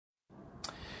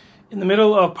In the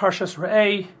middle of Parshas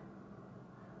Re'eh, in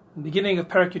the beginning of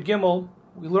Perek Yud Gimel,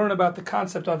 we learn about the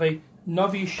concept of a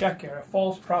Navi Sheker, a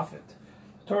false prophet.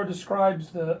 The Torah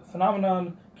describes the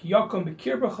phenomenon, Ki yakom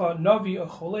b'kirbecha Navi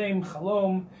acholem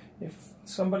chalom, if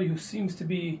somebody who seems to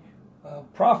be a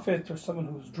prophet or someone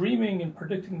who's dreaming and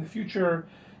predicting the future,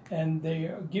 and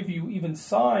they give you even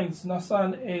signs,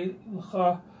 Nasan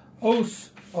elcha os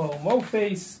o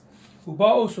mofes,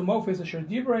 Ubaos umofes asher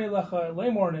divrei lecha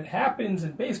lemor, and it happens,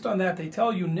 and based on that they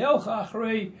tell you Nelcha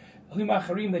achrei elim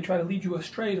acharim, they try to lead you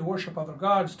astray to worship other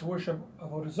gods, to worship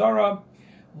avodah zarah.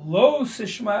 Lo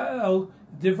sishmael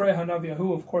divrei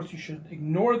hanaviyahu, of course you should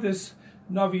ignore this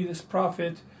navi, this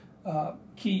prophet.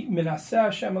 Ki minaseh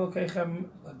Hashem Elokeichem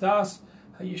ladas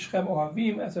hayishchem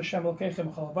ohavim es Hashem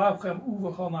Elokeichem chol vavchem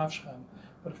uv'chol nafshchem.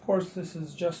 But of course this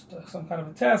is just some kind of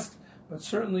a test. But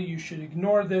certainly you should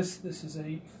ignore this. This is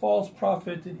a false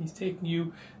prophet, and he's taking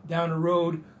you down a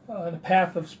road, in a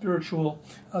path of spiritual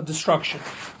destruction.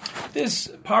 This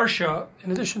parsha, in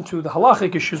addition to the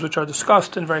halachic issues which are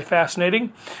discussed and very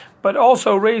fascinating, but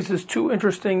also raises two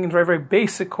interesting and very, very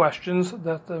basic questions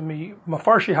that the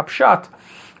Mafarshi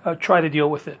Hapshat try to deal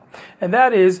with it. And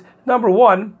that is, number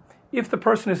one, if the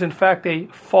person is in fact a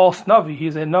false Navi,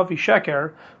 he's a Navi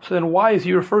Sheker, so then why is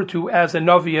he referred to as a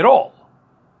Navi at all?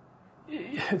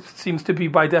 It seems to be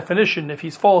by definition, if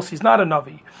he's false, he's not a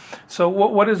Navi. So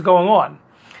what is going on?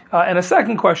 And a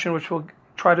second question, which we'll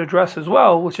try to address as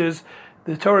well, which is,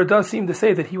 the Torah does seem to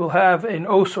say that he will have an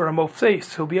os or a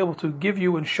mofses. He'll be able to give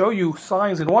you and show you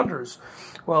signs and wonders.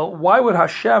 Well, why would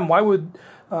Hashem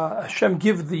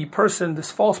give the person,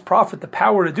 this false prophet, the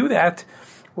power to do that,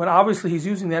 when obviously he's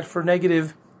using that for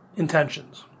negative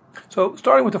intentions? So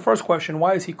starting with the first question,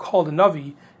 why is he called a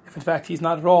Navi? If in fact he's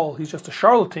not at all, he's just a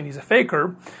charlatan, he's a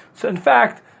faker. So in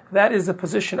fact, that is the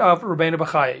position of Rabbeinu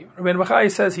Bachai. Rabbeinu Bachai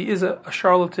says he is a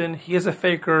charlatan, he is a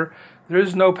faker, there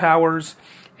is no powers,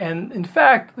 and in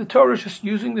fact, the Torah is just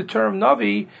using the term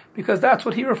Navi because that's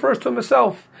what he refers to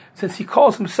himself. Since he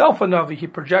calls himself a Navi, he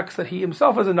projects that he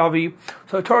himself is a Navi,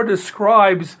 so the Torah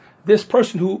describes this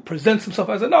person who presents himself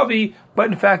as a Navi,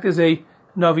 but in fact is a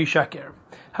Navi Sheker.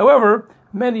 However,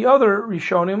 many other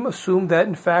Rishonim assume that,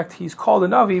 in fact, he's called a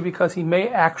Navi because he may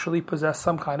actually possess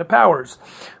some kind of powers.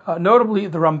 Notably,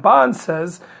 the Ramban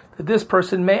says that this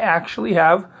person may actually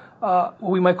have what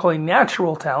we might call a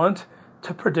natural talent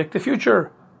to predict the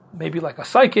future. Maybe like a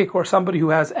psychic or somebody who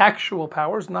has actual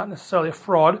powers, not necessarily a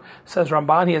fraud. Says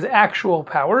Ramban, he has actual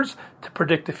powers to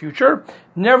predict the future.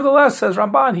 Nevertheless, says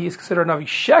Ramban, he is considered a Navi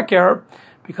Sheker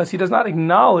because he does not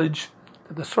acknowledge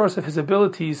that the source of his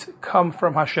abilities come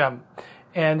from Hashem.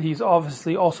 And he's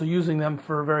obviously also using them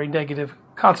for very negative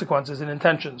consequences and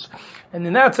intentions. And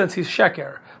in that sense, he's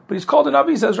Sheker. But he's called a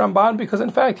Navi, says Ramban, because in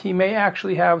fact, he may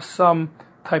actually have some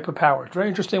type of power. It's very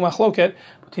interesting machloket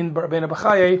between Rabbeinu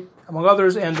Bachai, among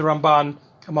others, and the Ramban,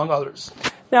 among others.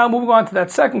 Now, moving on to that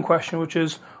second question, which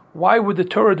is, why would the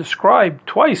Torah describe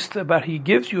twice about he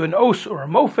gives you an os or a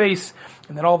mofes,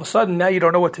 and then all of a sudden, now you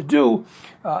don't know what to do?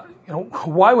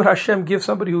 Why would Hashem give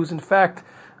somebody who's in fact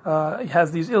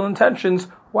has these ill intentions,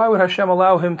 why would Hashem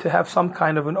allow him to have some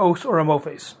kind of an os or a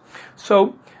mofes?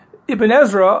 So Ibn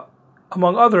Ezra,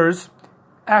 among others,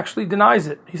 actually denies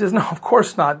it. He says, no, of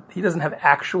course not. He doesn't have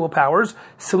actual powers,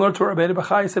 similar to what Rabbeinu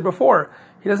Bachai said before.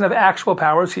 He doesn't have actual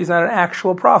powers. He's not an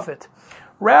actual prophet.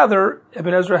 Rather,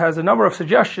 Ibn Ezra has a number of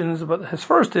suggestions, but his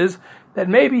first is that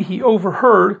maybe he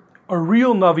overheard a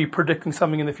real Navi predicting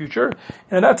something in the future,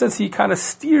 and in that sense he kind of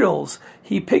steals,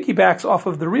 he piggybacks off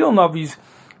of the real Navi's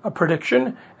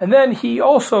prediction, and then he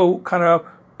also kind of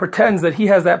pretends that he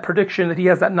has that prediction, that he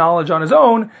has that knowledge on his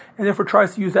own, and therefore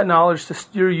tries to use that knowledge to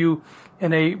steer you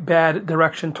in a bad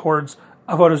direction towards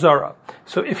avodah zarah.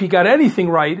 So if he got anything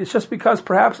right, it's just because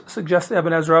perhaps, suggests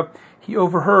Ibn Ezra, he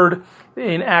overheard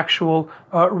an actual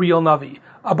real Navi.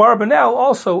 Abarbanel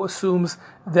also assumes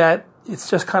that it's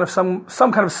just kind of some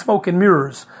kind of smoke and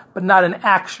mirrors, but not an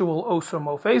actual os or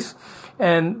mofes.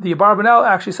 And the Abarbanel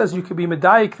actually says you could be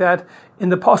medayik that in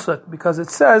the pasuk, because it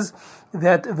says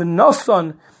that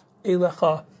v'noson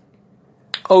elecha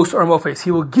os or mofes,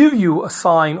 he will give you a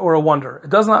sign or a wonder.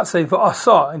 It does not say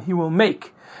v'asa, and he will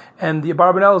make. And the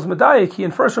Abarbanel is medayik, he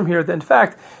infers from here that in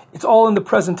fact it's all in the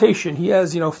presentation. He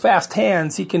has, fast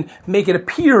hands. He can make it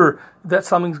appear that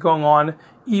something's going on,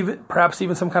 perhaps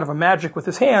even some kind of a magic with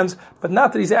his hands, but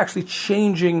not that he's actually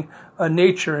changing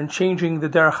nature and changing the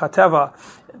derech hateva.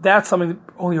 That's something that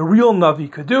only a real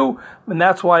Navi could do, and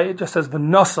that's why it just says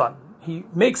v'nasan. He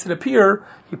makes it appear,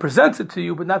 he presents it to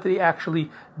you, but not that he actually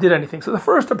did anything. So the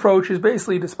first approach is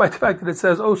basically, despite the fact that it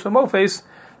says os or mofes,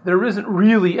 there isn't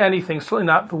really anything, certainly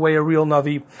not the way a real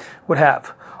Navi would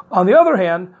have. On the other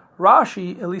hand,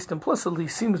 Rashi, at least implicitly,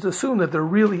 seems to assume that there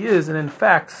really is, and in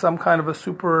fact, some kind of a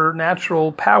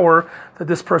supernatural power that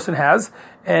this person has.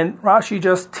 And Rashi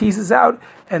just teases out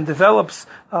and develops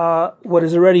what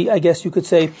is already, I guess you could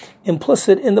say,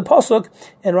 implicit in the pasuk.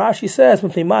 And Rashi says,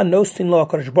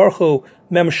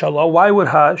 why would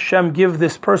Hashem give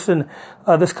this person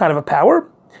this kind of a power?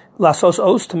 Lasos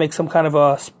os, to make some kind of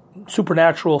a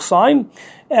supernatural sign,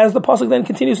 as the pasuk then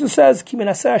continues and says,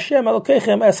 because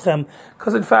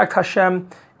in fact Hashem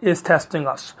is testing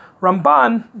us.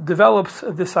 Ramban develops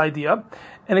this idea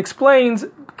and explains,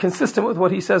 consistent with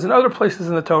what he says in other places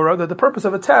in the Torah, that the purpose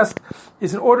of a test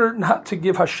is in order not to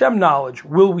give Hashem knowledge,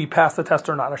 will we pass the test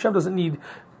or not. Hashem doesn't need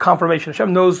confirmation.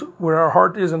 Hashem knows where our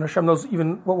heart is, and Hashem knows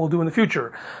even what we'll do in the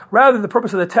future. Rather, the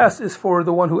purpose of the test is for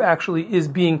the one who actually is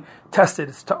being tested.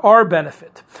 It's to our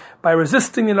benefit. By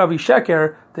resisting the Navi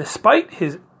Sheker, despite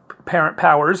his apparent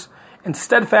powers, and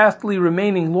steadfastly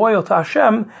remaining loyal to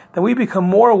Hashem, then we become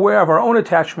more aware of our own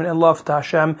attachment and love to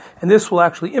Hashem, and this will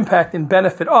actually impact and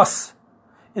benefit us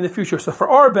in the future. So for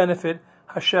our benefit,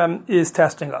 Hashem is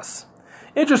testing us.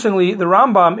 Interestingly, the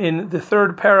Rambam in the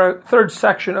third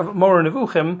section of Moreh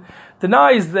Nevuchim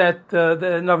denies that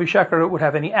the Navi Sheker would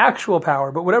have any actual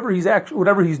power, but whatever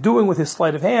he's doing with his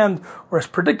sleight of hand or his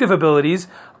predictive abilities,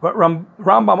 but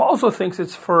Rambam also thinks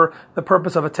it's for the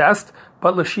purpose of a test.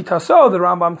 But L'shitaso, the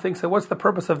Rambam thinks that what's the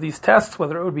purpose of these tests,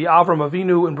 whether it would be Avram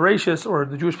Avinu and Bereshis or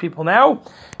the Jewish people now,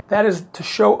 that is to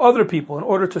show other people, in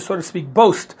order to, so to speak,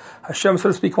 boast. Hashem, so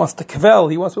to speak, wants to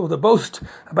kvel. He wants people to boast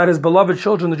about his beloved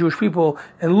children, the Jewish people,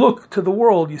 and look to the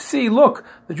world. You see, look,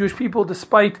 the Jewish people,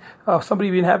 despite somebody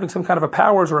even having some kind of a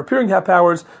powers or appearing to have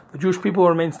powers, the Jewish people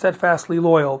remain steadfastly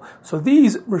loyal. So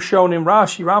these were shown in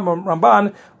Rashi,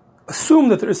 Ramban, assume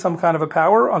that there is some kind of a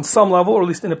power on some level, or at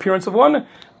least in appearance of one,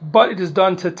 but it is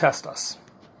done to test us.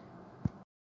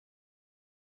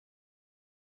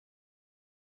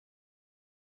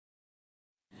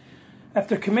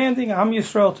 After commanding Am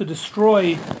Yisrael to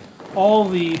destroy all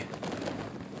the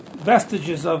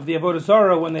vestiges of the Avodah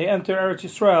Zarah when they enter Eretz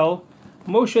Yisrael,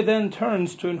 Moshe then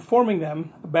turns to informing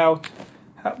them about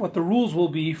what the rules will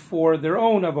be for their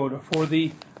own Avodah, for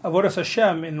the Avodas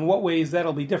Hashem, in what ways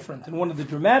that'll be different. And one of the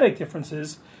dramatic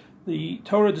differences the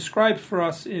Torah describes for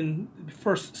us in the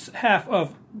first half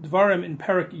of Dvarim in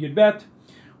Perek Yudbet,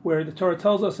 where the Torah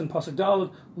tells us in Pasuk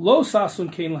Daled, Lo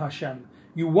sasun kein Hashem.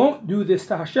 You won't do this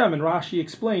to Hashem. And Rashi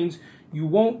explains, you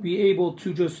won't be able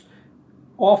to just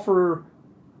offer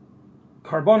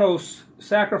karbonos,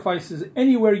 sacrifices,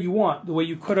 anywhere you want, the way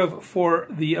you could have for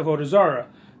the Avodah Zarah.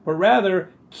 But rather,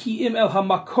 Ki im el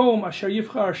hamakom asher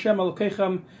yivchar Hashem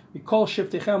Elokechem mikol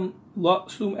shiftechem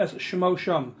la'sum es shemo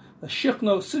sham. The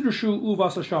shichno sidrshu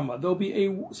uvas hashama. There'll be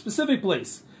a specific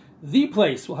place, the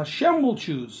place where Hashem will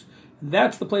choose. And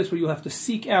that's the place where you'll have to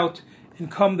seek out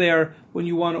and come there when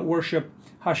you want to worship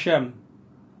Hashem.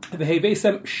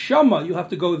 V'hevesem shama. You'll have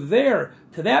to go there,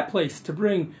 to that place, to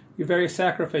bring your various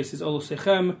sacrifices,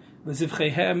 olosechem,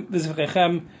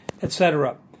 v'zivchechem,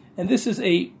 etc. And this is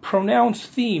a pronounced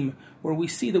theme where we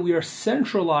see that we are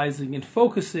centralizing and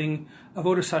focusing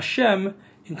Avodas Hashem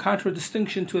in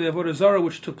contradistinction to the Avodah Zarah,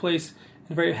 which took place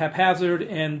in a very haphazard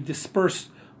and dispersed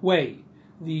way.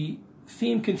 The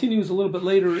theme continues a little bit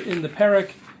later in the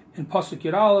Perek, in Pasuk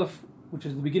Yud Aleph, which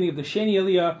is the beginning of the Sheni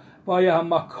Aliyah.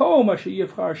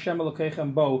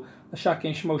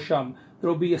 There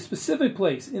will be a specific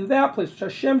place, in that place which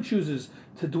Hashem chooses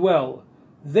to dwell.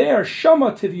 There,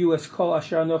 Shama Tivyu es kol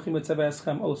asher anochi mitzaveh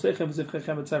eschem, olosechem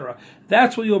v'zivchechem, etc.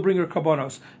 That's where you'll bring your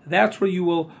karbonos. That's where you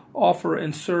will offer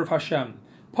and serve Hashem.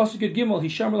 Pasuk Yud Gimel,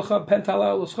 Hisham lecha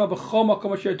pentala oloscha b'chol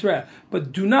makom asher treh.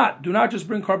 But do not just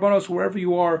bring karbonos wherever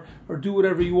you are, or do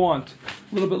whatever you want.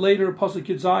 A little bit later, Pasuk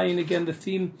Yud Zayin, again the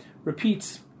theme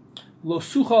repeats. Lo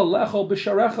sucha lechol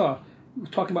b'sharecha. We're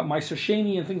talking about Meiser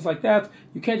Sheni and things like that.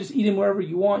 You can't just eat them wherever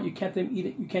you want. You can't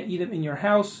eat them in your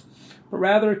house. But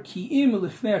rather, ki'im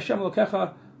lifnei Hashem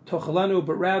Elokecha tochelenu.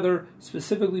 But rather,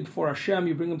 specifically before Hashem,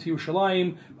 you bring them to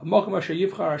Yerushalayim. B'mokum asher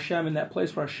yivchar Hashem, in that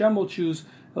place where Hashem will choose.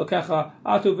 Elokecha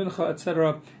atu vincha,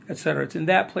 etc., etc. It's in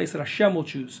that place that Hashem will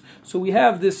choose. So we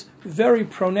have this very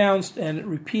pronounced and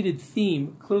repeated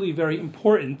theme, clearly very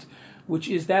important, which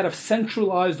is that of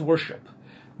centralized worship.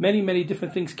 Many, many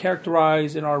different things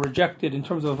characterize and are rejected in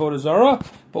terms of Avodah Zarah,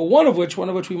 but one of which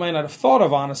we might not have thought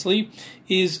of, honestly,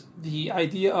 is the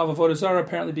idea of Avodah Zarah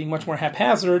apparently being much more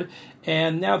haphazard.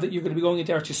 And now that you're going to be going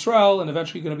into Eretz Yisrael and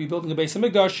eventually you're going to be building a Beis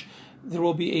HaMikdash, there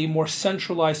will be a more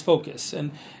centralized focus.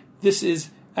 And this is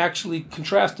actually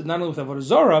contrasted not only with Avodah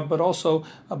Zarah, but also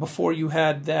before you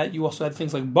had that, you also had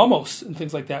things like Bamos and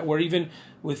things like that, where even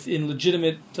within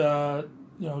legitimate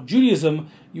Judaism,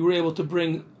 you were able to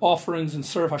bring offerings and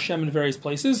serve Hashem in various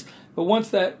places. But once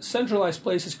that centralized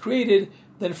place is created,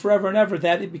 then forever and ever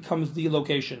that it becomes the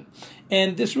location.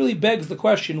 And this really begs the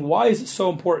question: why is it so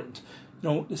important?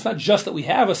 It's not just that we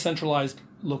have a centralized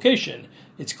location.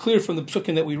 It's clear from the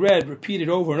psukim that we read, repeated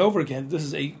over and over again. This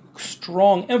is a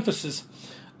strong emphasis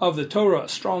of the Torah, a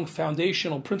strong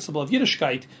foundational principle of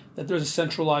Yiddishkeit, that there's a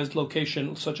centralized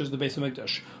location such as the Beis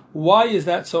HaMikdash. Why is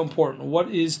that so important? What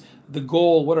is the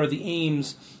goal? What are the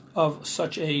aims of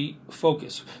such a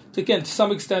focus? Again, to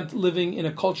some extent, living in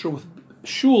a culture with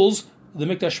shuls, the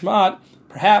Mikdash Ma'at,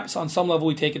 perhaps on some level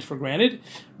we take it for granted,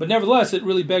 but nevertheless it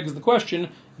really begs the question,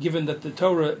 given that the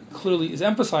Torah clearly is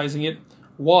emphasizing it,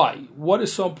 why? What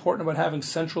is so important about having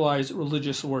centralized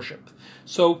religious worship?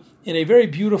 So, in a very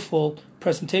beautiful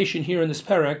presentation here in this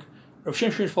perek, Rav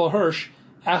Shimshon Raphael Hirsch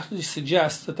actually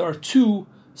suggests that there are two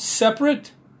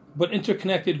separate but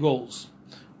interconnected goals.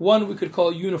 One we could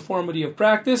call uniformity of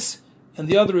practice, and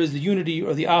the other is the unity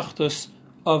or the achdus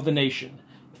of the nation.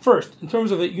 First, in terms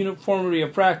of the uniformity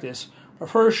of practice,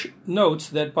 Rav Hirsch notes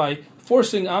that by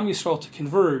forcing Am Yisrael to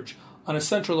converge on a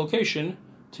central location,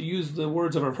 to use the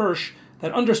words of Rav Hirsch,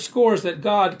 that underscores that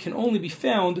God can only be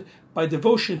found by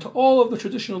devotion to all of the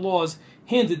traditional laws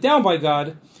handed down by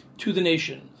God to the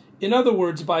nation. In other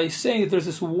words, by saying that there's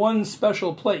this one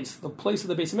special place, the place of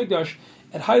the Beis HaMikdash,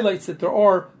 it highlights that there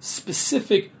are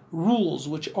specific rules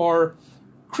which are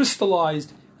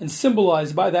crystallized and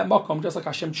symbolized by that makom. Just like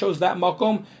Hashem chose that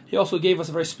makom, He also gave us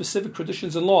very specific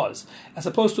traditions and laws. As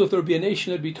opposed to if there would be a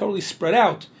nation that would be totally spread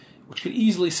out, which could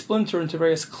easily splinter into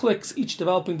various cliques, each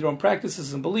developing their own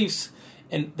practices and beliefs,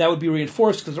 and that would be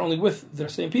reinforced because they're only with their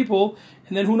same people.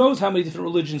 And then who knows how many different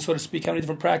religions, so to speak, how many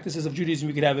different practices of Judaism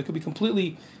you could have. It could be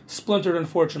completely splintered,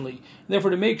 unfortunately. And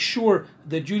therefore, to make sure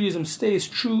that Judaism stays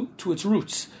true to its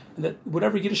roots, and that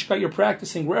whatever Yiddishkeit you're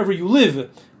practicing, wherever you live,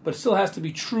 but it still has to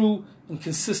be true and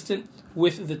consistent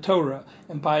with the Torah.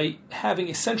 And by having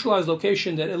a centralized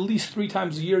location that at least 3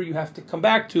 times a year you have to come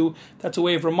back to, that's a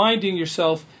way of reminding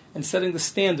yourself and setting the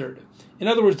standard. In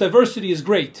other words, diversity is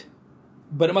great,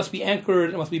 but it must be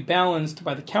anchored, it must be balanced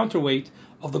by the counterweight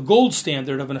of the gold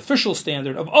standard, of an official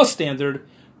standard, of a standard,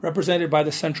 represented by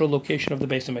the central location of the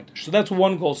Beis HaMikdash. So that's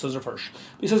one goal, says Rav Hirsch.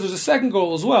 He says there's a second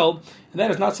goal as well, and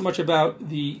that is not so much about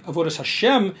the Avodas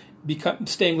Hashem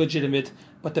staying legitimate,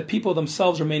 but the people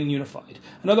themselves remaining unified.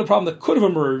 Another problem that could have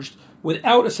emerged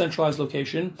without a centralized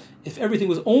location, if everything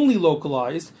was only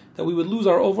localized, that we would lose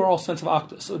our overall sense of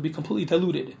achdus. It would be completely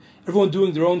diluted. Everyone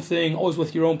doing their own thing, always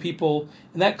with your own people,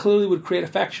 and that clearly would create a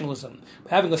factionalism.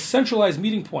 But having a centralized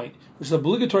meeting point, which is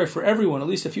obligatory for everyone, at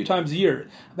least a few times a year,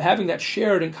 but having that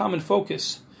shared and common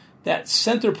focus, that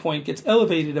center point gets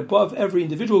elevated above every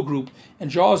individual group and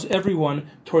draws everyone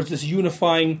towards this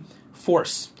unifying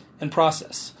force and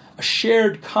process. A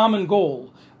shared common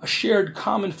goal, a shared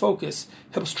common focus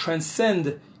helps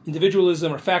transcend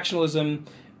individualism or factionalism,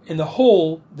 and the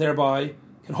whole, thereby,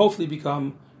 can hopefully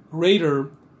become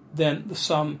greater than the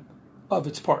sum of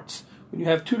its parts. When you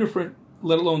have 2 different,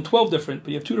 let alone 12 different,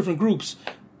 but you have 2 different groups,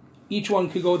 each one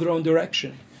could go their own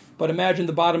direction. But imagine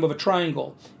the bottom of a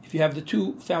triangle. If you have the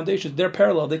 2 foundations, they're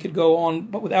parallel, they could go on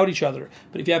but without each other.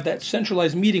 But if you have that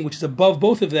centralized meeting, which is above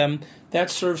both of them,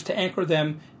 that serves to anchor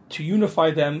them, to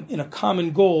unify them in a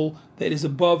common goal that is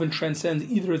above and transcends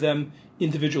either of them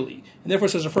individually. And therefore,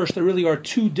 says first, there really are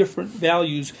 2 different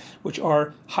values which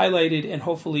are highlighted and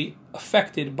hopefully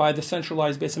affected by the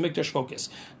centralized Beis HaMikdash focus.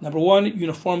 Number 1,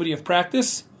 uniformity of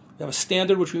practice. We have a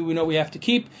standard which we know we have to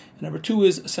keep. And number 2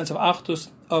 is a sense of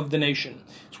achdus of the nation.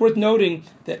 It's worth noting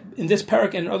that in this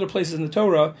parak and in other places in the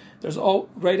Torah, there's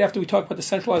right after we talk about the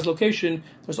centralized location,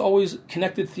 there's always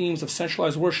connected themes of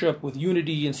centralized worship with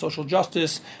unity and social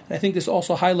justice. And I think this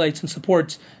also highlights and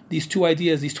supports these 2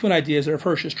 ideas, these twin ideas that Rav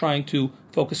Hirsch is trying to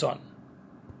focus on.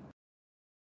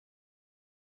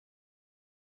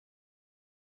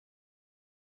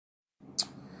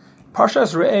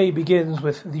 Parshas Re'eh begins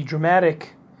with the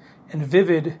dramatic and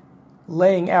vivid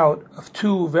laying out of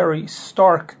 2 very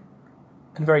stark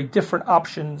and very different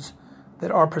options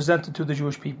that are presented to the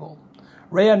Jewish people.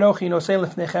 Re'eh anochi nosein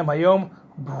lefnechem hayom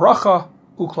bracha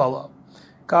uklala.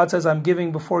 God says, I'm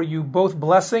giving before you both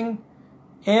blessing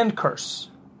and curse.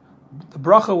 The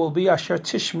bracha will be asher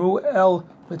tishmu el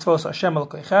mitzvos Hashem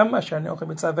Elokeichem asher anochi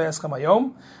mitzaveh eschem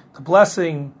hayom. The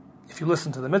blessing, if you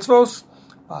listen to the mitzvos.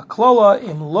 Klala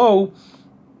im lo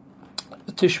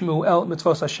tishmu el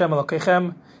mitzvos Hashem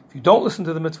Elokeichem. If you don't listen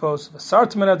to the mitzvos,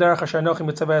 v'sartem min haderech asher anochi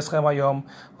mitzaveh eschem hayom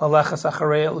lalechas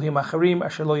acharei elohim acharim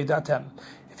asher lo yidatem.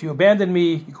 If you abandon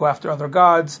me, you go after other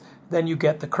gods, then you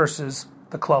get the curses,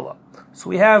 the klala. So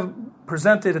we have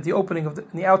presented at the opening in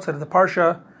the outset of the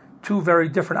parsha two very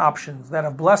different options, that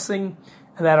of blessing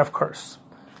and that of curse.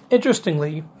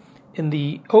 Interestingly, in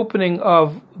the opening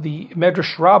of the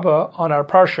Medrash Rabbah on our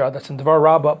Parsha, that's in Devar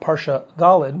Rabbah, Parsha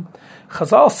Dalid,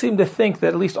 Chazal seem to think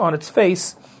that, at least on its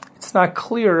face, it's not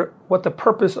clear what the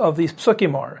purpose of these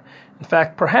psukim are. In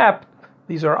fact, perhaps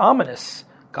these are ominous.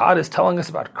 God is telling us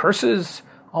about curses,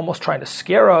 almost trying to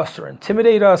scare us or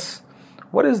intimidate us.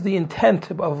 What is the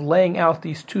intent of laying out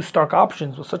these two stark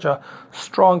options with such a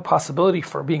strong possibility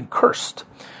for being cursed?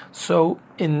 So,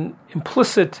 in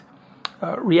implicit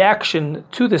reaction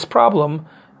to this problem,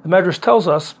 the Medrash tells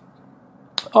us,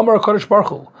 Amar HaKadosh Baruch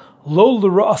Hu, Lo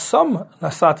l'ra'asam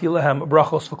nasati lehem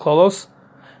brachos v'klolos.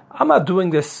 I'm not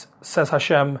doing this, says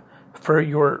Hashem, for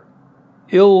your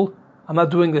ill. I'm not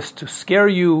doing this to scare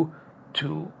you,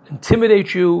 to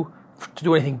intimidate you, to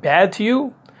do anything bad to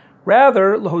you.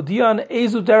 Rather, lahodian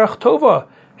ezu derech tova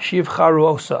shivcharu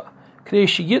osa, k'dei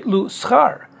sheyitlu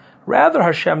schar. Rather,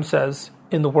 Hashem says,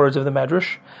 in the words of the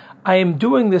Medrash, I am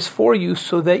doing this for you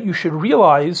so that you should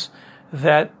realize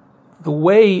that the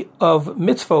way of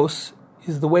mitzvos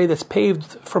is the way that's paved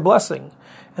for blessing,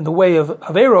 and the way of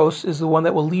averos is the one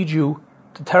that will lead you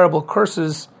to terrible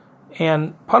curses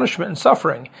and punishment and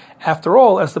suffering. After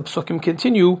all, as the psukim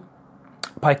continue,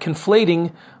 by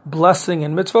conflating blessing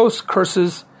and mitzvos,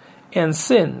 curses and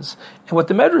sins. And what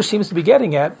the Medrash seems to be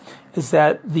getting at is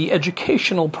that the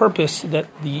educational purpose that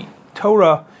the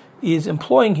Torah is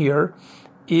employing here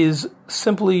is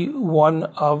simply one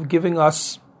of giving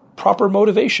us proper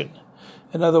motivation.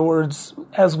 In other words,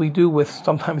 as we do with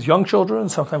sometimes young children,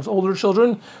 sometimes older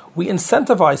children, we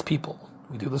incentivize people.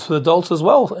 We do this with adults as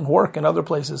well, in work and other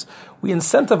places. We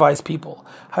incentivize people.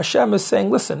 Hashem is saying,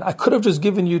 listen, I could have just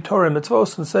given you Torah and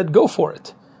mitzvos and said, go for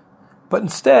it. But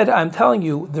instead, I'm telling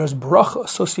you, there's bracha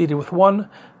associated with one,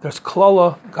 there's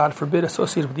klala, God forbid,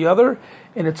 associated with the other,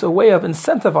 and it's a way of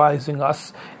incentivizing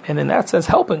us, and in that sense,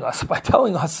 helping us by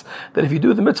telling us that if you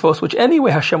do the mitzvos, which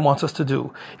anyway Hashem wants us to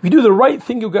do, if you do the right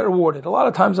thing, you'll get rewarded. A lot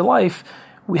of times in life,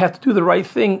 we have to do the right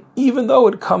thing, even though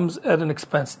it comes at an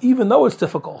expense, even though it's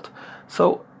difficult.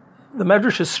 So the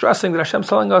Medrash is stressing that Hashem's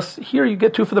telling us, here you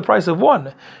get two for the price of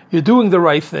one. You're doing the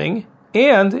right thing,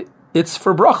 and it's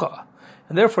for bracha.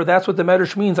 And therefore, that's what the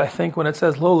Medrash means, I think, when it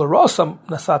says, Lo l'rosam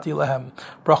nasati lehem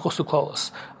brachos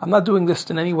uklolos. I'm not doing this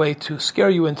in any way to scare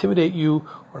you, intimidate you,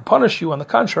 or punish you. On the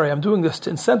contrary, I'm doing this to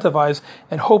incentivize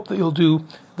and hope that you'll do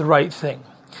the right thing.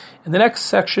 In the next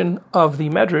section of the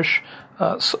Medrash,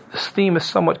 this theme is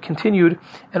somewhat continued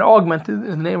and augmented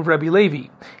in the name of Rabbi Levi. He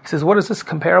says, what is this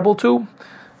comparable to?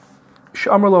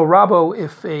 Sh'amar lo Rabbo,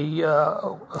 if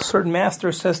a certain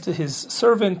master says to his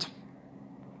servant,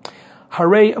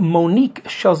 Hare Monique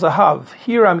Shel Zahav.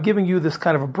 Here I'm giving you this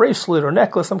kind of a bracelet or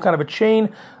necklace, some kind of a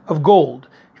chain of gold.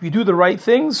 If you do the right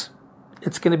things,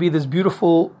 it's going to be this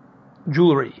beautiful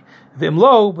jewelry.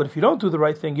 Vimlo, but if you don't do the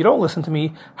right thing, you don't listen to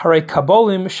me, Hare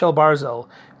Kabolim Shel Barzel.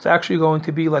 It's actually going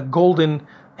to be like golden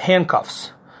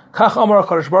handcuffs. Kach Amar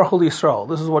HaKadosh Baruch Hu Yisrael.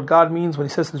 This is what God means when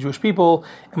He says to the Jewish people,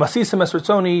 Emasisem es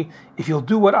ritzoni, if you'll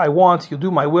do what I want, you'll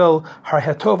do my will, Hare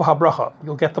Hatov HaBracha,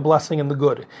 you'll get the blessing and the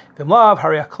good. Vimlav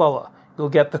Hare HaKlala, you'll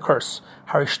get the curse.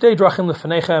 Harishtei drachim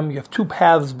lefnechem, you have two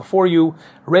paths before you,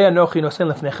 Rei anochi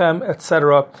nosen lefnechem,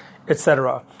 etc.,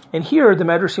 etc. And here the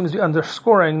Medrash seems to be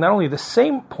underscoring not only the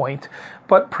same point,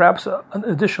 but perhaps an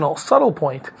additional subtle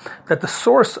point, that the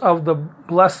source of the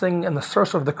blessing and the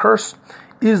source of the curse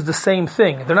is the same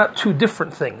thing. They're not two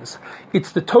different things.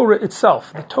 It's the Torah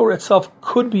itself. The Torah itself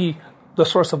could be the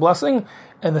source of blessing,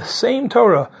 and the same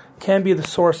Torah can be the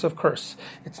source of curse.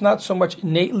 It's not so much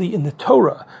innately in the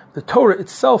Torah. The Torah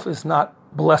itself is not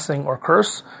blessing or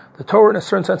curse. The Torah, in a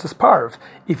certain sense, is parv.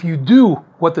 If you do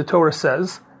what the Torah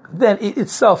says, then it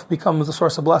itself becomes the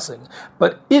source of blessing.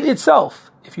 But it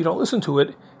itself, if you don't listen to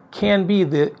it, can be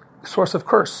the source of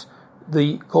curse,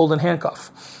 the golden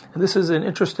handcuff. And this is an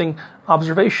interesting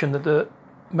observation that the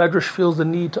Medrash feels the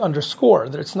need to underscore,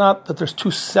 that it's not that there's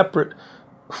two separate,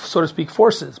 so to speak,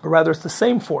 forces, but rather it's the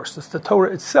same force. It's the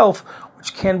Torah itself,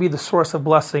 which can be the source of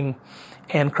blessing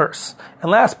and curse. And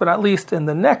last but not least, in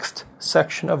the next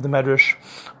section of the Medrash,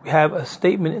 we have a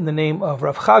statement in the name of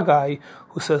Rav Chagai,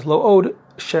 who says, Lo od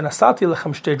shenasati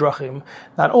lechem shtei drachim.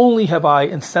 Not only have I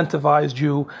incentivized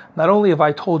you, not only have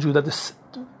I told you that this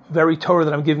very Torah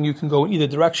that I'm giving you can go in either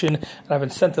direction, and I've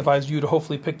incentivized you to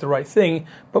hopefully pick the right thing,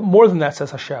 but more than that,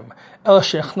 says Hashem, El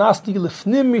shechnasti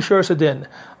lifnim mishur sedin.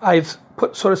 I've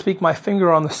put, so to speak, my finger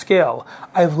on the scale.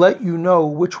 I've let you know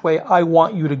which way I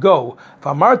want you to go.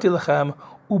 V'amarti lechem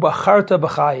ubacharta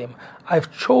b'chayim. I've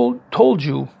told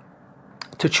you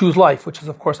to choose life, which is,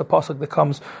 of course, a pasuk that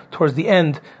comes towards the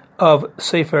end of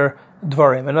Sefer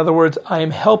dvarim. In other words, I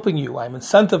am helping you, I am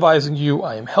incentivizing you,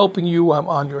 I am helping you, I'm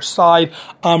on your side,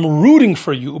 I'm rooting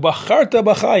for you, ubacharta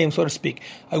b'chaim, so to speak.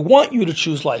 I want you to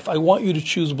choose life, I want you to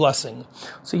choose blessing.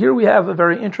 So here we have a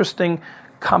very interesting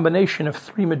combination of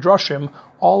three midrashim,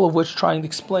 all of which trying to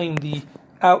explain the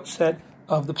outset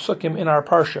of the psukim in our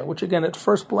parsha, which again at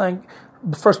first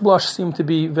blush seem to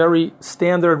be very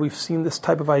standard. We've seen this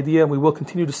type of idea, and we will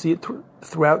continue to see it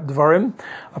throughout Dvarim,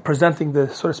 presenting the,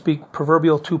 so to speak,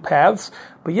 proverbial two paths.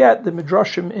 But yet, the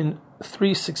Midrashim in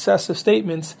three successive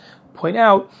statements point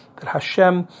out that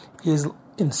Hashem is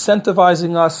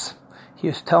incentivizing us. He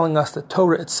is telling us that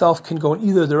Torah itself can go in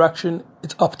either direction.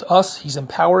 It's up to us. He's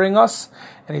empowering us.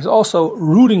 And He's also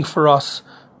rooting for us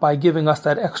by giving us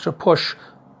that extra push,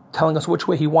 telling us which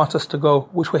way He wants us to go,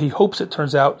 which way He hopes it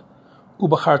turns out.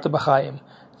 Ubacharta b'chaim.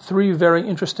 Three very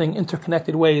interesting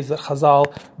interconnected ways that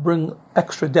Chazal bring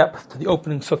extra depth to the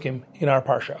opening sukkim in our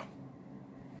parsha.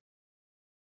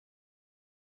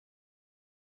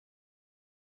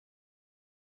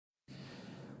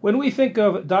 When we think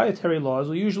of dietary laws,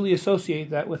 we usually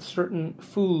associate that with certain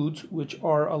foods which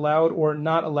are allowed or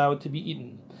not allowed to be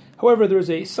eaten. However, there is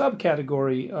a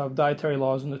subcategory of dietary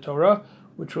laws in the Torah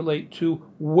which relate to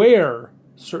where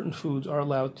certain foods are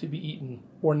allowed to be eaten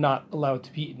or not allowed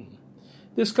to be eaten.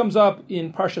 This comes up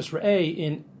in Parshas Re'eh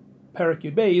in Perek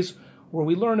Yud Beis, where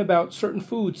we learn about certain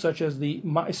foods such as the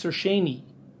Ma'aser Sheni,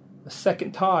 the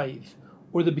second tithe,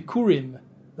 or the Bikurim,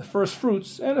 the first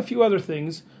fruits, and a few other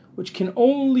things, which can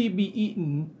only be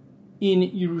eaten in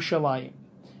Yerushalayim.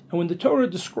 And when the Torah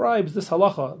describes this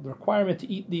halacha, the requirement to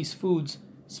eat these foods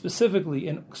specifically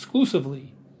and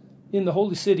exclusively in the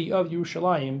holy city of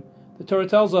Yerushalayim, the Torah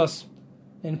tells us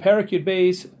in Perek Yud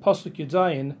Beis, Pasuk Yud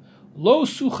Zayin, Lo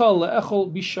suchal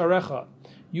le'echol bisharecha.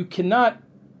 You cannot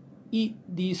eat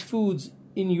these foods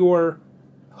in your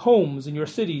homes, in your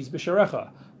cities,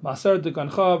 bisharecha. Ma'aser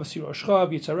degancha, v'siroshcha,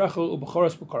 v'yitzarecha,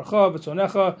 u'b'choros b'karcha,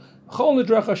 v'tzonecha, v'chol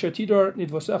nidrecha, shetidor,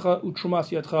 nidvosecha, u'trumas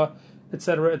yadcha,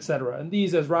 etc., etc. And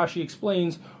these, as Rashi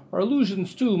explains, are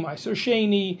allusions to Ma'aser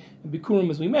Sheni and Bikurim,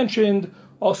 as we mentioned,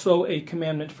 also a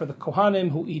commandment for the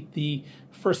Kohanim who eat the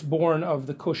firstborn of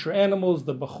the kosher animals,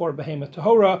 the Bechor Behemoth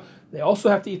Tahora. They also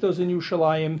have to eat those in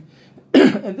Yerushalayim.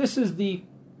 And this is the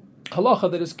halacha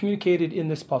that is communicated in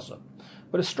this pasuk.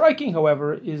 What is striking,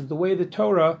 however, is the way the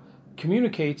Torah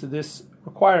communicates this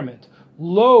requirement.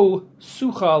 Lo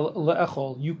suchal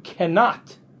le'echol. You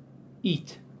cannot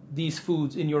eat these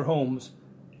foods in your homes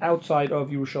outside of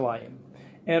Yerushalayim.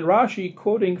 And Rashi,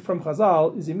 quoting from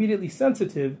Chazal, is immediately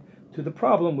sensitive to the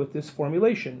problem with this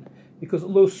formulation, because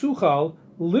lo suchal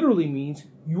literally means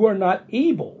you are not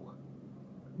able.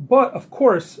 But of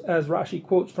course, as Rashi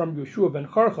quotes from Yeshua ben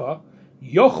Charcha,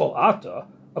 yochol ata,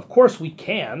 of course we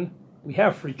can. We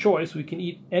have free choice. We can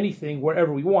eat anything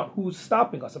wherever we want. Who's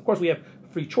stopping us? Of course we have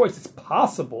free choice. It's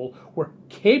possible. We're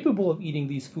capable of eating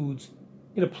these foods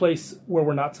in a place where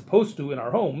we're not supposed to, in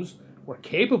our homes. We're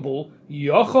capable.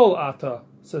 Yochol ata,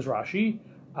 says Rashi.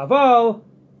 Aval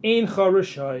ein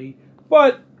charashai.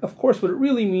 But, of course, what it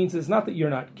really means is not that you're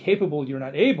not capable, you're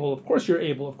not able. Of course you're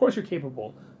able, of course you're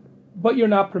capable. But you're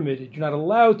not permitted. You're not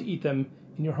allowed to eat them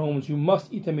in your homes. You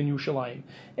must eat them in Yerushalayim.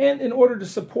 And in order to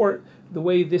support the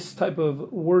way this type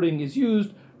of wording is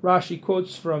used, Rashi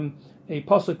quotes from a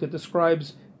pasuk that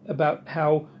describes about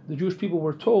how the Jewish people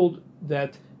were told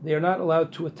that they are not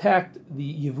allowed to attack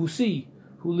the Yevusi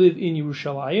who live in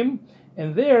Yerushalayim.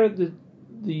 And there, the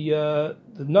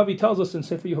Navi tells us in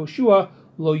Sefer Yehoshua,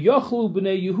 Lo yachlu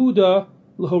b'nei Yehuda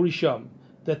l'horisham,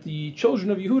 that the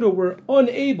children of Yehuda were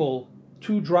unable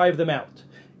to drive them out.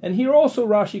 And here also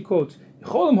Rashi quotes,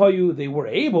 Cholim hayu, they were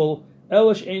able,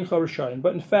 elish ein charashayim,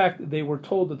 but in fact they were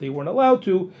told that they weren't allowed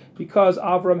to because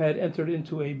Avram had entered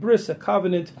into a bris, a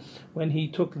covenant, when he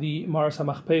took the Maras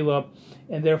HaMachpelah,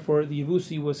 and therefore the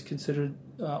Yevusi was considered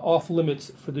off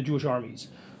limits for the Jewish armies.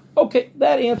 Okay,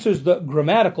 that answers the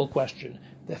grammatical question.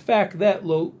 The fact that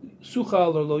lo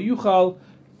suchal or lo yuchal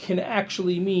can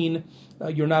actually mean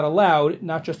you're not allowed,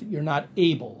 not just that you're not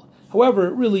able. However,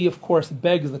 it really, of course,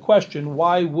 begs the question,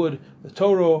 why would the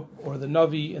Torah or the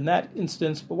Navi in that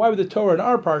instance, but why would the Torah in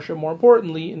our parsha, more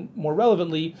importantly and more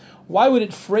relevantly, why would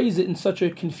it phrase it in such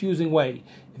a confusing way?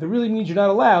 If it really means you're not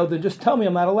allowed, then just tell me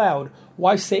I'm not allowed.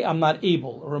 Why say I'm not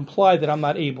able, or imply that I'm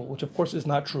not able, which of course is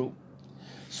not true.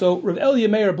 So Rav Elia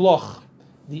Meir Bloch,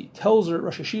 the Telzer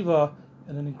Rosh Hashiva,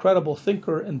 and an incredible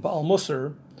thinker and Baal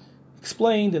Musar,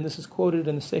 explained, and this is quoted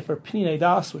in the Sefer Pninei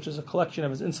Das, which is a collection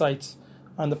of his insights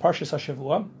on the Parshas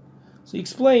HaShavua. So he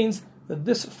explains that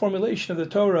this formulation of the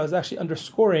Torah is actually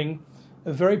underscoring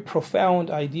a very profound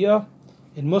idea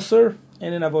in Musar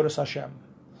and in Avodas Hashem.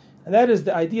 And that is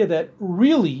the idea that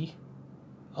really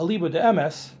aliba de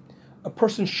emes, a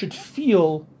person should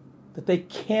feel that they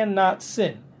cannot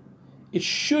sin. It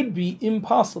should be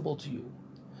impossible to you.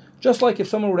 Just like if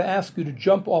someone were to ask you to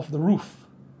jump off the roof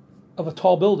of a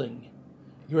tall building,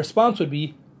 your response would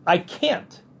be, I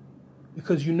can't,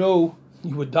 because you know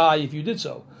you would die if you did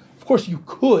so. Of course you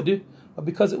could, but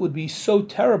because it would be so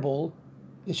terrible,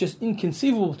 it's just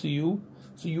inconceivable to you,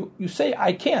 so you say,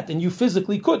 I can't, and you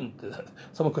physically couldn't.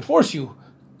 Someone could force you,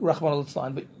 Rahman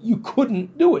al-Islam, but you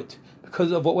couldn't do it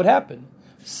because of what would happen.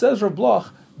 Says Rav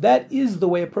Bloch, that is the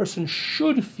way a person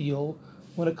should feel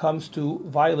when it comes to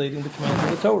violating the commands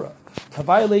of the Torah. To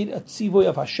violate a tzivoy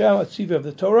of Hashem, a tzivoy of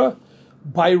the Torah,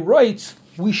 by rights,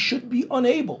 we should be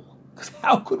unable. Because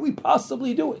how could we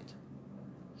possibly do it?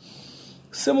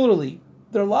 Similarly,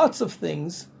 there are lots of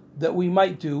things that we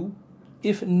might do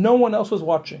if no one else was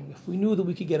watching. If we knew that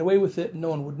we could get away with it, no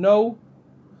one would know.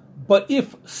 But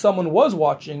if someone was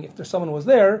watching, if someone was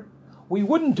there, we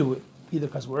wouldn't do it, either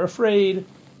because we're afraid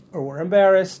or we're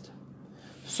embarrassed.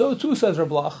 So too, says Rav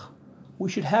Bloch, we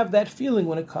should have that feeling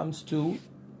when it comes to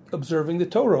observing the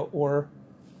Torah, or,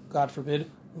 God forbid,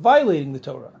 violating the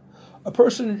Torah. A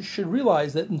person should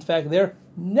realize that, in fact, they're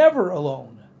never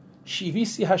alone.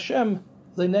 Shivisi Hashem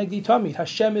lenegdi tamid.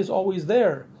 Hashem is always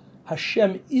there.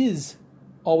 Hashem is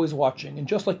always watching. And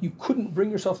just like you couldn't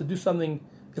bring yourself to do something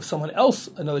if someone else,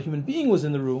 another human being, was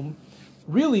in the room,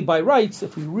 really, by rights,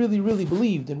 if we really, really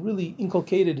believed and really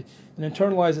inculcated and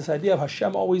internalized this idea of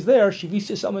Hashem always there, Shivisi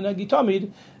Hashem lenegdi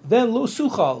tamid, then lo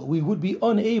suchal, we would be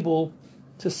unable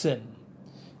to sin.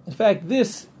 In fact,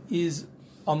 this is,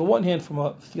 on the one hand, from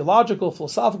a theological,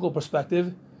 philosophical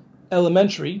perspective,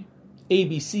 elementary,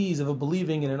 ABCs of a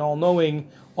believing in an all-knowing,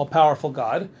 all-powerful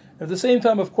God. And at the same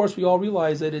time, of course, we all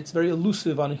realize that it's very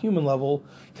elusive on a human level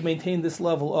to maintain this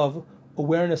level of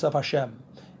awareness of Hashem.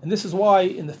 And this is why,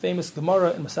 in the famous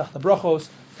Gemara in Masechta Brachos,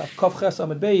 Kaf Ches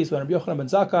Amud Beis, when Rabbi Yochanan ben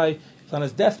Zakkai is on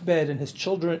his deathbed and his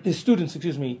students,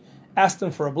 asked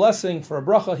him for a blessing, for a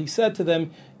bracha, he said to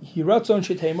them,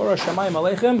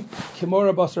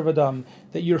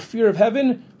 that your fear of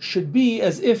heaven should be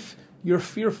as if you're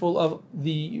fearful of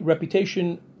the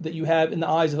reputation that you have in the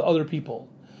eyes of other people.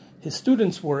 His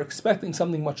students were expecting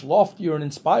something much loftier and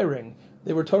inspiring.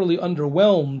 They were totally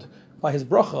underwhelmed by his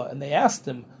bracha, and they asked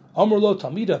him, Amr lo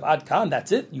Talmidav Ad Kan,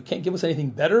 that's it? You can't give us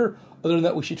anything better other than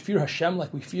that we should fear Hashem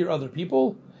like we fear other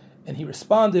people? And he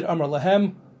responded, Amr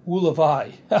Lahem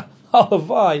Ulavai.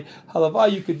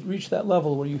 Halavai, you could reach that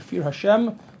level where you fear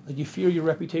Hashem, like you fear your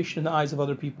reputation in the eyes of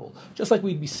other people. Just like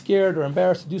we'd be scared or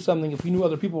embarrassed to do something if we knew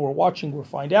other people were watching or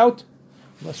find out,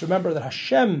 we must remember that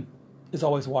Hashem is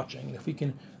always watching. And if we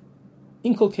can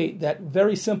inculcate that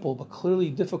very simple but clearly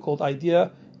difficult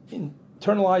idea,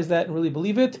 internalize that and really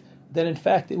believe it, then in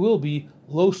fact it will be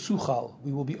lo suchal.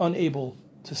 We will be unable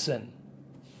to sin.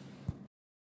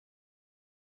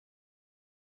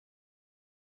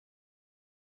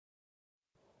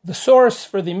 The source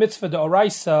for the mitzvah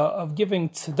d'oraisa of giving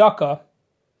tzedakah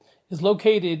is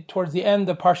located towards the end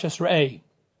of Parshas Re'eh.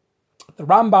 The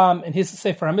Rambam in his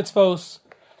Sefer HaMitzvos,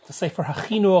 the Sefer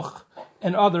HaChinuch,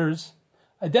 and others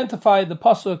identify the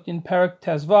pasuk in Perek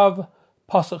Tezvav,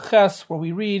 pasuk Ches, where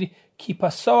we read, Ki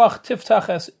pasoach tiftach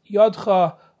es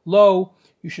yodcha lo,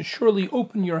 you should surely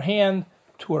open your hand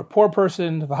to a poor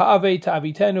person, v'ha'ave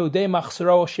ta'avitenu de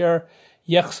machsaro asher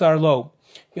yechsar lo.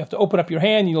 You have to open up your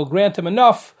hand, and you'll grant him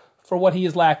enough for what he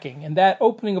is lacking. And that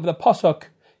opening of the pasuk,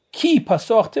 Ki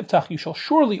pasoch tiftach, you shall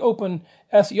surely open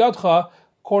es yadcha,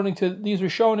 according to these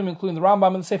Rishonim, including the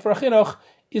Rambam and the Sefer HaChinuch,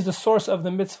 is the source of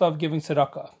the mitzvah of giving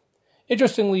tzedakah.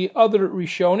 Interestingly, other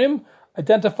Rishonim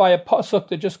identify a pasuk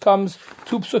that just comes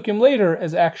 2 psukim later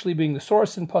as actually being the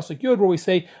source in pasuk Yud, where we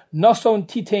say, Nason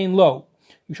titein lo,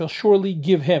 you shall surely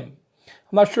give him.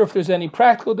 I'm not sure if there's any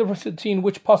practical difference between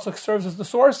which pasuk serves as the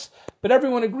source, but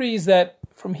everyone agrees that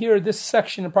from here, this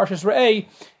section in Parshas Re'eh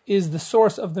is the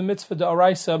source of the mitzvah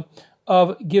d'oraisa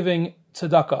of giving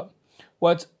tzedakah.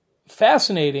 What's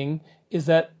fascinating is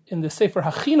that in the Sefer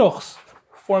HaChinuch's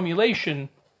formulation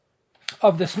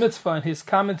of this mitzvah, in his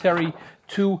commentary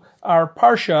to our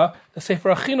Parsha, the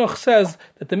Sefer HaChinuch says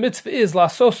that the mitzvah is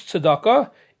lasos tzedakah,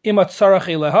 imat tzarach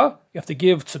eleha, you have to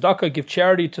give tzedakah, give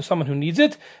charity to someone who needs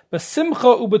it,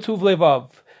 besimcha ubetuv levav,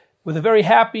 with a very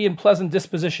happy and pleasant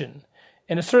disposition.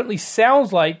 And it certainly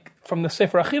sounds like, from the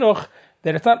Sefer HaChinuch,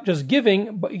 that it's not just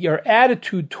giving, but your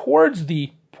attitude towards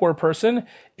the poor person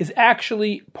is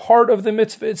actually part of the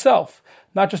mitzvah itself.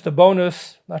 Not just a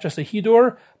bonus, not just a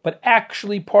hidur, but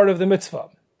actually part of the mitzvah.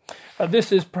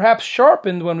 This is perhaps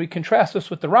sharpened when we contrast this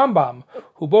with the Rambam,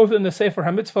 who both in the Sefer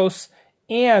HaMitzvos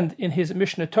and in his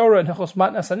Mishnah Torah and Hilchos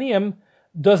Matnas Aniyim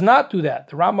does not do that.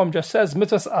 The Rambam just says,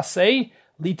 mitzvahs aseh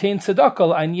litain tzedakah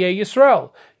l'aniyei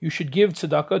Yisrael. You should give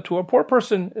tzedakah to a poor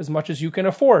person as much as you can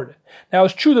afford. Now,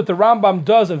 it's true that the Rambam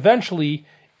does eventually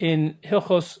in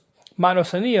Hilchos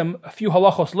Manos Haniyim, a few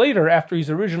halachos later, after he's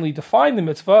originally defined the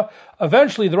mitzvah,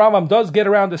 eventually the Rambam does get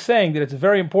around to saying that it's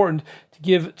very important to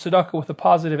give tzedakah with a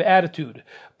positive attitude.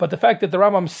 But the fact that the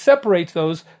Rambam separates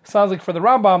those sounds like for the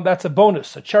Rambam that's a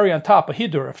bonus, a cherry on top, a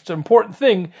hidur. It's an important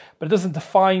thing, but it doesn't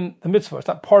define the mitzvah. It's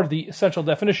not part of the essential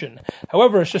definition.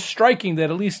 However, it's just striking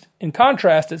that at least in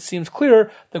contrast, it seems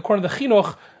clear that according to the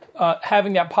chinuch,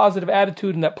 having that positive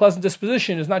attitude and that pleasant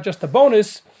disposition is not just a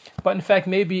bonus, but in fact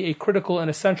may be a critical and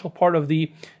essential part of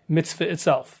the mitzvah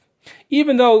itself.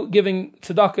 Even though giving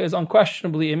tzedakah is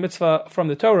unquestionably a mitzvah from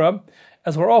the Torah,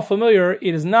 as we're all familiar,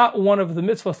 it is not one of the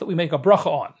mitzvahs that we make a bracha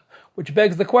on, which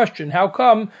begs the question, how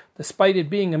come, despite it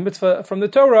being a mitzvah from the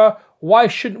Torah, why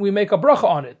shouldn't we make a bracha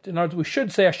on it? In other words, we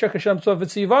should say Asher Hashem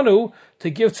Tzivanu to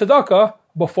give tzedakah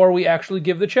before we actually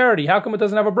give the charity. How come it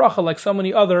doesn't have a bracha like so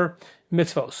many other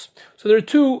mitzvos? So there are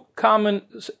two common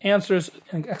answers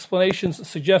and explanations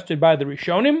suggested by the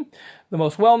Rishonim. The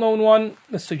most well-known one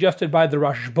is suggested by the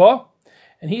Rashba,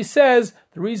 and he says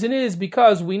the reason is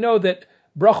because we know that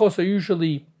brachos are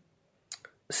usually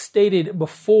stated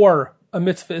before a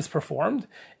mitzvah is performed.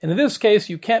 And in this case,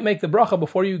 you can't make the bracha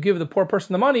before you give the poor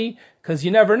person the money, because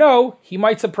you never know, he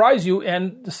might surprise you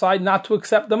and decide not to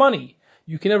accept the money.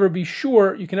 You can never be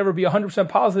sure, you can never be 100%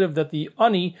 positive that the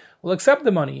ani will accept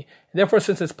the money. And therefore,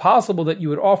 since it's possible that you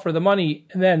would offer the money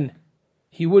and then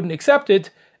he wouldn't accept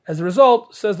it, as a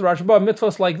result, says the Rashba,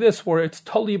 mitzvahs like this, where it's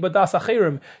totally badas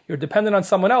achirim, you're dependent on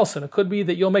someone else, and it could be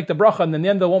that you'll make the bracha, and in the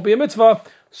end there won't be a mitzvah,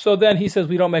 so then he says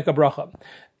we don't make a bracha.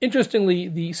 Interestingly,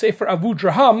 the Sefer Avu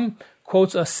Draham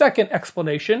quotes a second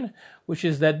explanation, which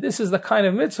is that this is the kind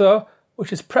of mitzvah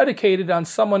which is predicated on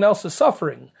someone else's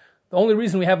suffering. The only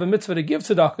reason we have a mitzvah to give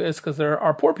tzedakah is because there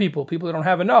are poor people that don't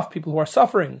have enough, people who are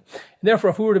suffering. And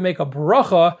therefore, if we were to make a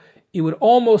bracha, it would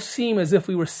almost seem as if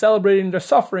we were celebrating their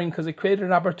suffering because it created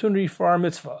an opportunity for our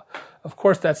mitzvah. Of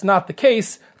course, that's not the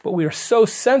case, but we are so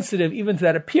sensitive even to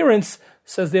that appearance,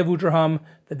 says the Avu Draham,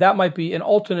 that might be an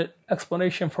alternate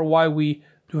explanation for why we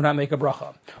do not make a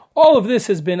bracha. All of this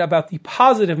has been about the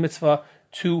positive mitzvah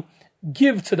to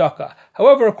give tzedakah.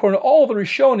 However, according to all the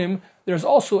Rishonim, there's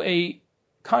also a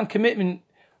concomitant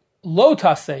lo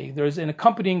taseh. There's an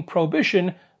accompanying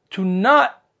prohibition to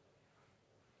not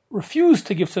refuse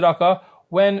to give tzedakah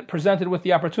when presented with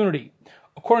the opportunity.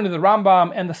 According to the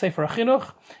Rambam and the Sefer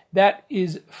HaChinuch, that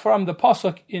is from the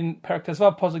pasuk in Perek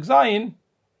Tezvav pasuk Zayin,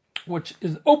 which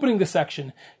is opening the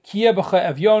section. Kiyeh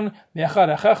b'cha evyon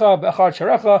me'echad achecha be'echad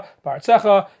sharecha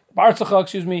ba'artzecha,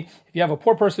 If you have a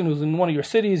poor person who's in one of your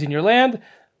cities, in your land,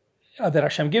 that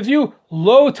Hashem gives you,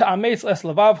 lo ta'ametz es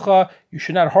levavcha, you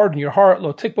should not harden your heart,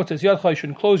 lo tikbot es yadcha, you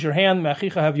shouldn't close your hand,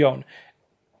 me'achicha evyon.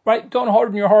 Right? Don't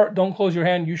harden your heart, don't close your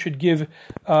hand, you should give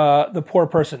the poor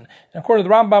person. And according to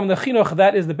the Rambam and the Chinuch,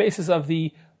 that is the basis of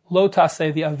the lo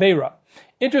taseh, the avera.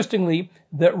 Interestingly,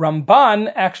 the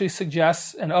Ramban actually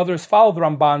suggests, and others follow the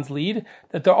Ramban's lead,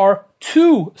 that there are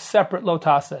two separate lo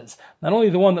tases. Not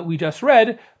only the one that we just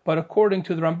read, but according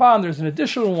to the Ramban, there's an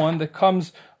additional one that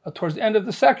comes towards the end of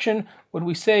the section when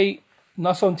we say,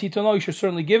 Nason titono, you should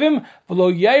certainly give him,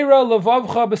 v'lo yaira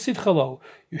levavcha b'sitchalo.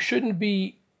 You shouldn't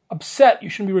be upset, you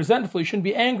shouldn't be resentful, you shouldn't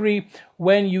be angry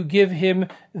when you give him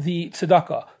the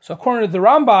tzedakah. So according to the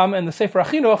Rambam and the Sefer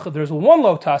HaChinuch, there's one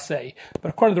lo taseh, but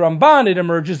according to the Ramban, it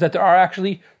emerges that there are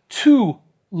actually two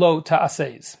lo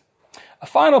tases. A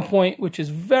final point, which is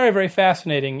very, very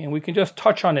fascinating, and we can just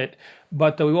touch on it,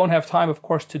 but we won't have time, of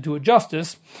course, to do it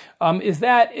justice, is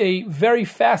that a very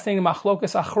fascinating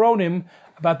machlokas achronim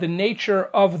about the nature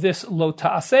of this lo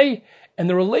taseh and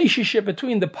the relationship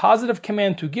between the positive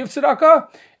command to give tzedakah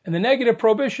and the negative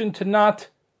prohibition to not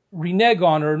renege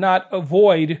on or not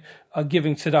avoid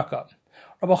giving tzedakah.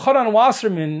 Rabbi Chanan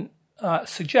Wasserman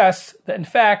suggests that, in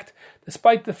fact,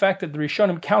 despite the fact that the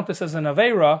Rishonim count this as an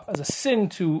aveira, as a sin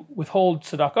to withhold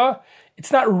tzedakah,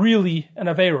 it's not really an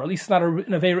aveira, at least it's not an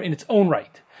aveira in its own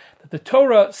right. That the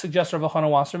Torah, suggests Rabbi Chanan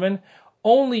Wasserman,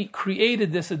 only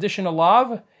created this additional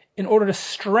lav in order to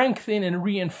strengthen and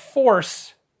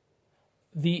reinforce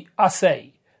the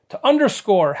aseh, to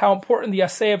underscore how important the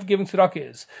aseh of giving tzedakah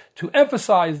is, to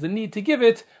emphasize the need to give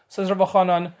it, says Rabbi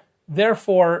Chanan,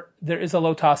 therefore there is a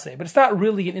lo taseh. But it's not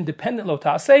really an independent lo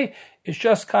taseh, it's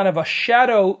just kind of a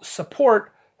shadow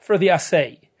support for the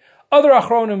aseh. Other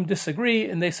achronim disagree,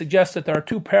 and they suggest that there are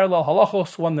two parallel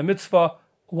halachos, one the mitzvah,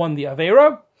 one the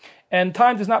aveira, and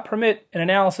time does not permit an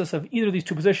analysis of either of these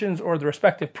two positions or the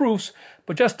respective proofs,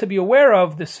 but just to be aware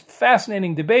of this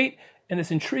fascinating debate in this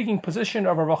intriguing position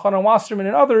of Rav Chanan Wasserman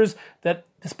and others that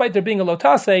despite there being a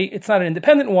lotase, it's not an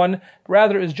independent one,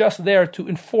 rather is just there to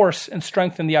enforce and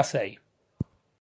strengthen the asay.